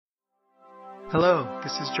Hello,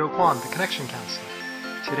 this is Joe Kwan, the Connection Counselor.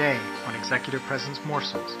 Today, on Executive Presence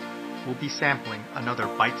Morsels, we'll be sampling another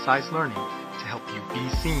bite-sized learning to help you be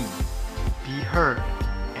seen, be heard,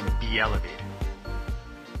 and be elevated.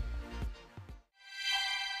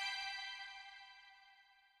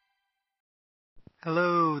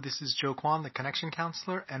 Hello, this is Joe Kwan, the Connection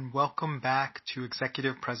Counselor, and welcome back to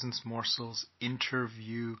Executive Presence Morsels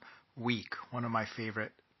Interview Week, one of my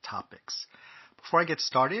favorite topics. Before I get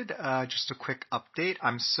started, just a quick update.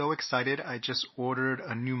 I'm so excited. I just ordered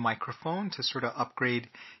a new microphone to sort of upgrade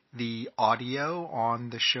the audio on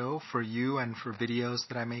the show for you and for videos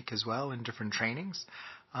that I make as well in different trainings.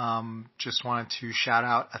 Just wanted to shout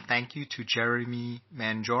out a thank you to Jeremy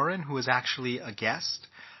Manjorin, who is actually a guest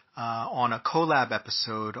on a collab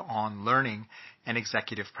episode on learning and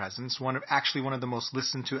executive presence, one of the most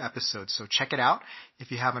listened to episodes. So check it out if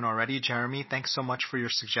you haven't already. Jeremy, thanks so much for your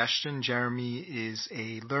suggestion. Jeremy is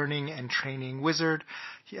a learning and training wizard.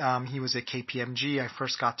 He was at KPMG. I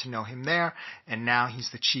first got to know him there, and now he's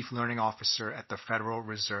the Chief Learning Officer at the Federal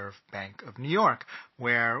Reserve Bank of New York,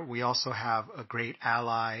 where we also have a great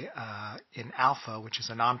ally in Alpha, which is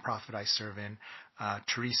a nonprofit I serve in,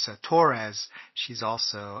 Teresa Torres. She's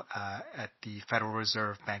also at the Federal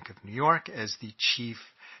Reserve Bank of New York as the Chief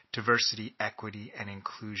Diversity, Equity, and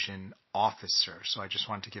Inclusion Officer. So I just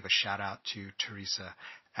wanted to give a shout out to Teresa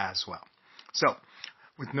as well. So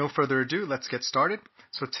with no further ado, let's get started.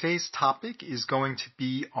 So today's topic is going to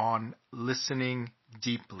be on listening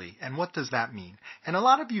deeply. And what does that mean? And a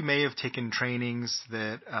lot of you may have taken trainings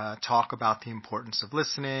that talk about the importance of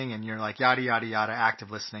listening, and you're like, yada, yada, yada,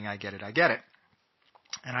 active listening, I get it.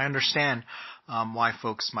 And I understand why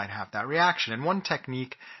folks might have that reaction. And one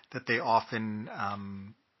technique that they often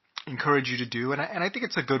encourage you to do, and I think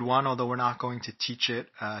it's a good one, although we're not going to teach it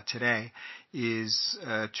today, is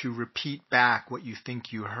to repeat back what you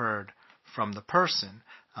think you heard from the person.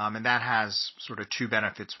 And that has sort of two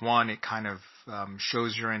benefits. One, it kind of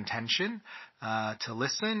shows your intention to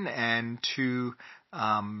listen, and two,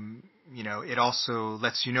 it also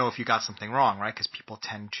lets you know if you got something wrong, right? Because people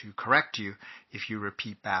tend to correct you if you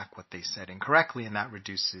repeat back what they said incorrectly, and that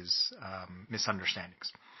reduces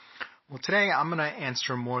misunderstandings. Well, today I'm going to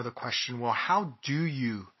answer more the question, well, how do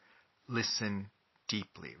you listen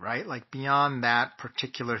deeply, right? Like beyond that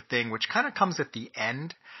particular thing, which kind of comes at the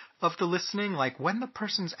end of the listening, like when the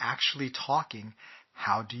person's actually talking,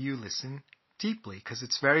 how do you listen deeply? Because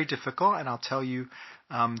it's very difficult, and I'll tell you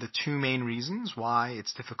the two main reasons why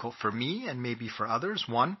it's difficult for me and maybe for others.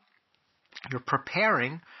 One, you're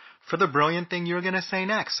preparing for the brilliant thing you're going to say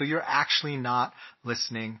next, so you're actually not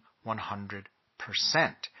listening 100%.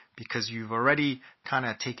 Because you've already kind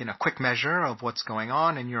of taken a quick measure of what's going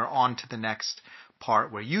on, and you're on to the next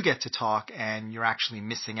part where you get to talk, and you're actually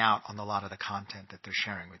missing out on a lot of the content that they're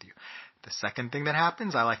sharing with you. The second thing that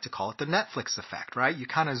happens, I like to call it the Netflix effect, right? You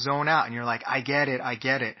kind of zone out and you're like, I get it.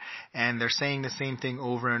 And they're saying the same thing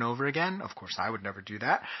over and over again. Of course, I would never do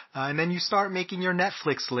that. And then you start making your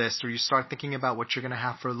Netflix list, or you start thinking about what you're going to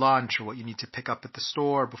have for lunch, or what you need to pick up at the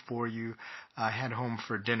store before you head home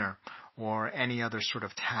for dinner, or any other sort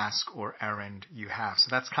of task or errand you have. So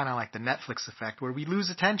that's kind of like the Netflix effect, where we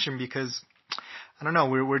lose attention because, I don't know,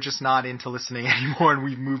 we're just not into listening anymore, and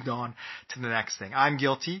we've moved on to the next thing. I'm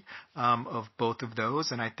guilty of both of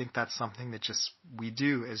those, and I think that's something that just we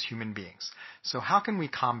do as human beings. So how can we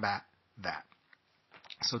combat that?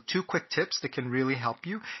 So two quick tips that can really help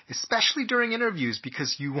you, especially during interviews,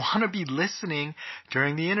 because you want to be listening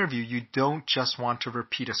during the interview. You don't just want to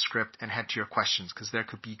repeat a script and head to your questions, because there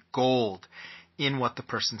could be gold in what the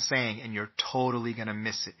person's saying, and you're totally going to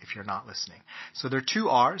miss it if you're not listening. So there are two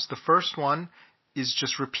R's. The first one is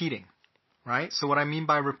just repeating, right? So what I mean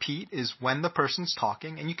by repeat is when the person's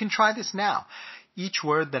talking, and you can try this now. Each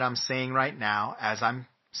word that I'm saying right now, as I'm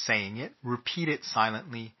saying it, repeat it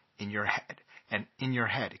silently in your head.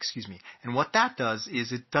 And what that does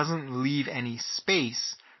is it doesn't leave any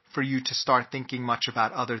space for you to start thinking much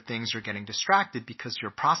about other things or getting distracted, because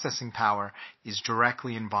your processing power is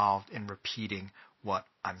directly involved in repeating what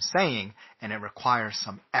I'm saying, and it requires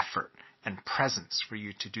some effort and presence for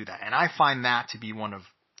you to do that. And I find that to be one of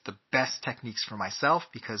the best techniques for myself,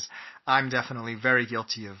 because I'm definitely very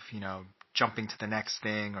guilty of, jumping to the next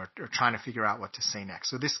thing or trying to figure out what to say next.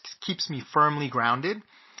 So this keeps me firmly grounded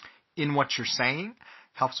in what you're saying,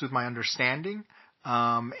 helps with my understanding,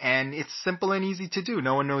 and it's simple and easy to do.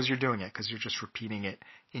 No one knows you're doing it because you're just repeating it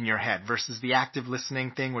in your head, versus the active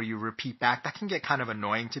listening thing where you repeat back. That can get kind of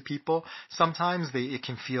annoying to people. Sometimes it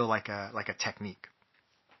can feel like a technique.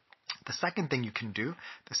 The second thing you can do,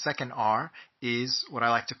 the second R, is what I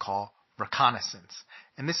like to call reconnaissance.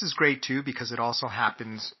 And this is great too because it also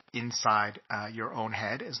happens inside your own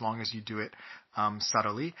head as long as you do it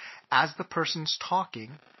subtly. As the person's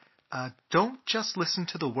talking, don't just listen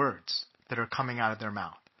to the words that are coming out of their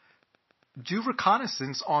mouth. Do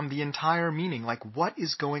reconnaissance on the entire meaning, like what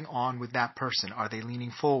is going on with that person? Are they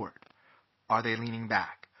leaning forward? Are they leaning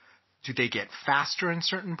back? Do they get faster in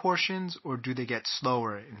certain portions or do they get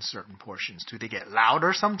slower in certain portions? Do they get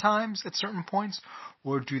louder sometimes at certain points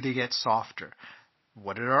or do they get softer?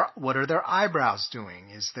 What are their eyebrows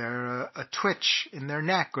doing? Is there a twitch in their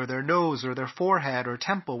neck or their nose or their forehead or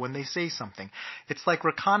temple when they say something? It's like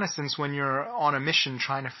reconnaissance when you're on a mission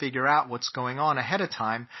trying to figure out what's going on ahead of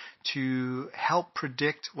time to help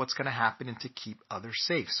predict what's going to happen and to keep others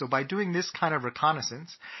safe. So by doing this kind of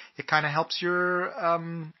reconnaissance, it kind of helps your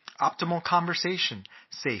optimal conversation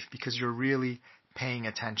safe because you're really paying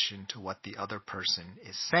attention to what the other person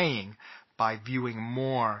is saying by viewing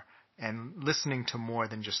more and listening to more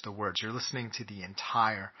than just the words. You're listening to the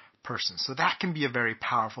entire person. So that can be a very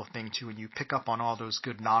powerful thing too when you pick up on all those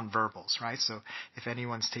good nonverbals, right? So if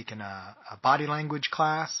anyone's taken a body language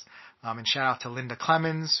class, and shout out to Linda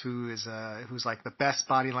Clemens, who's like the best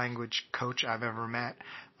body language coach I've ever met.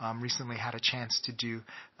 Recently had a chance to do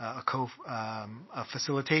a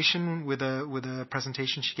facilitation with a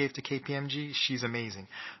presentation she gave to KPMG. She's amazing.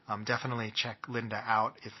 Definitely check Linda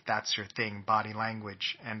out if that's your thing, body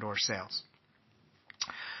language and or sales.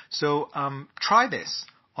 So try this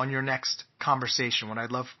on your next conversation. What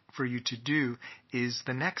I'd love for you to do is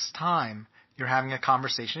the next time you're having a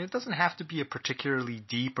conversation, it doesn't have to be a particularly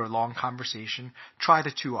deep or long conversation. Try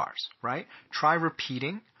the 2 R's, right? Try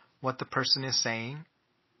repeating what the person is saying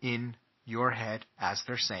in your head as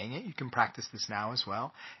they're saying it. You can practice this now as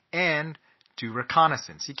well. And do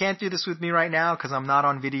reconnaissance. You can't do this with me right now because I'm not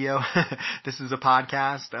on video. This is a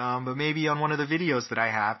podcast. But maybe on one of the videos that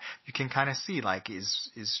I have, you can kind of see, like,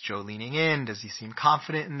 is Joe leaning in? Does he seem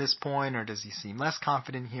confident in this point? Or does he seem less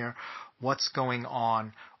confident here? What's going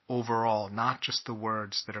on overall, not just the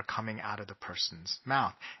words that are coming out of the person's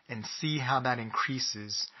mouth, and see how that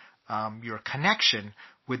increases your connection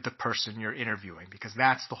with the person you're interviewing, because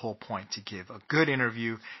that's the whole point. To give a good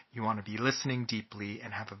interview, you want to be listening deeply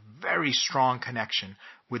and have a very strong connection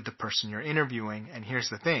with the person you're interviewing. And here's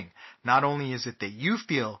the thing, not only is it that you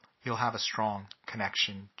feel you'll have a strong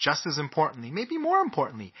connection, just as importantly, maybe more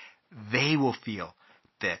importantly, they will feel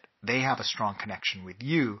that they have a strong connection with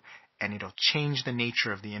you. And it'll change the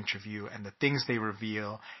nature of the interview and the things they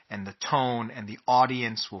reveal and the tone, and the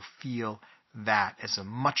audience will feel that as a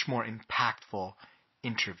much more impactful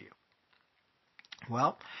interview.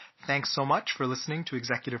 Well, thanks so much for listening to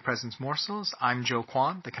Executive Presence Morsels. I'm Joe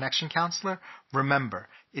Kwan, the Connection Counselor. Remember,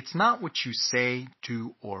 it's not what you say,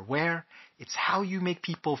 do, or wear. It's how you make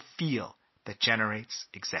people feel that generates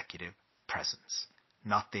executive presence.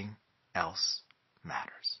 Nothing else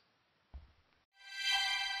matters.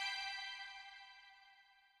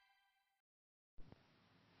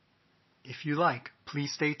 If you like,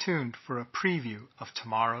 please stay tuned for a preview of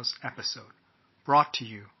tomorrow's episode, brought to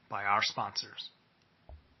you by our sponsors.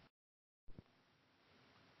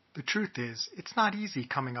 The truth is, it's not easy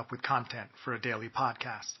coming up with content for a daily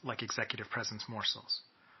podcast like Executive Presence Morsels.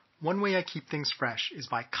 One way I keep things fresh is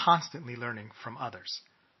by constantly learning from others.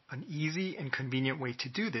 An easy and convenient way to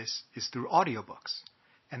do this is through audiobooks,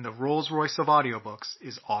 and the Rolls-Royce of audiobooks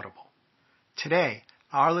is Audible. Today,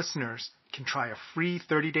 our listeners can try a free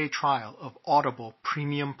 30-day trial of Audible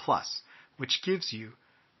Premium Plus, which gives you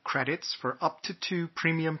credits for up to 2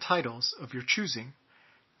 premium titles of your choosing,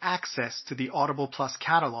 access to the Audible Plus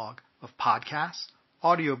catalog of podcasts,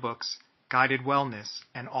 audiobooks, guided wellness,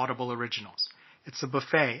 and Audible originals. It's a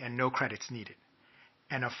buffet and no credits needed.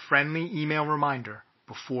 And a friendly email reminder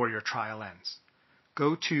before your trial ends.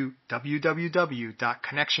 Go to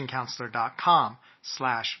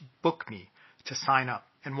www.connectioncounselor.com/bookme to sign up.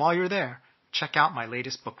 And while you're there, check out my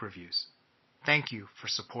latest book reviews. Thank you for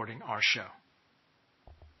supporting our show.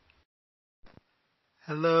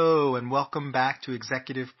 Hello, and welcome back to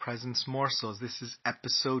Executive Presence Morsels. This is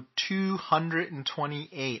episode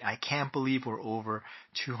 228. I can't believe we're over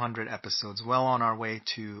 200 episodes. Well on our way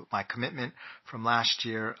to my commitment from last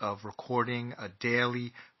year of recording a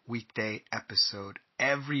daily weekday episode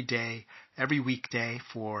every day, every weekday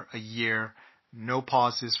for a year. No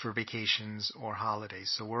pauses for vacations or holidays.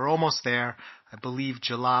 So we're almost there. I believe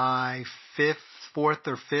July 4th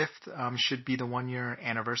or 5th should be the 1-year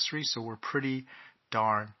anniversary. So we're pretty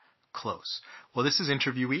darn close. Well, this is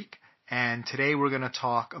interview week, and today we're going to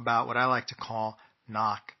talk about what I like to call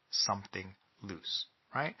knock something loose.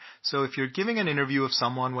 right? So if you're giving an interview of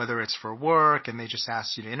someone, whether it's for work and they just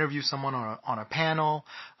ask you to interview someone on a panel,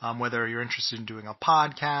 whether you're interested in doing a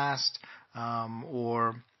podcast,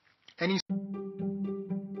 or any.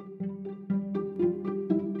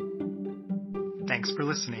 Thanks for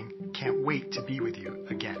listening. Can't wait to be with you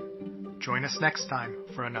again. Join us next time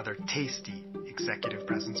for another tasty executive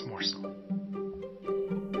presence morsel.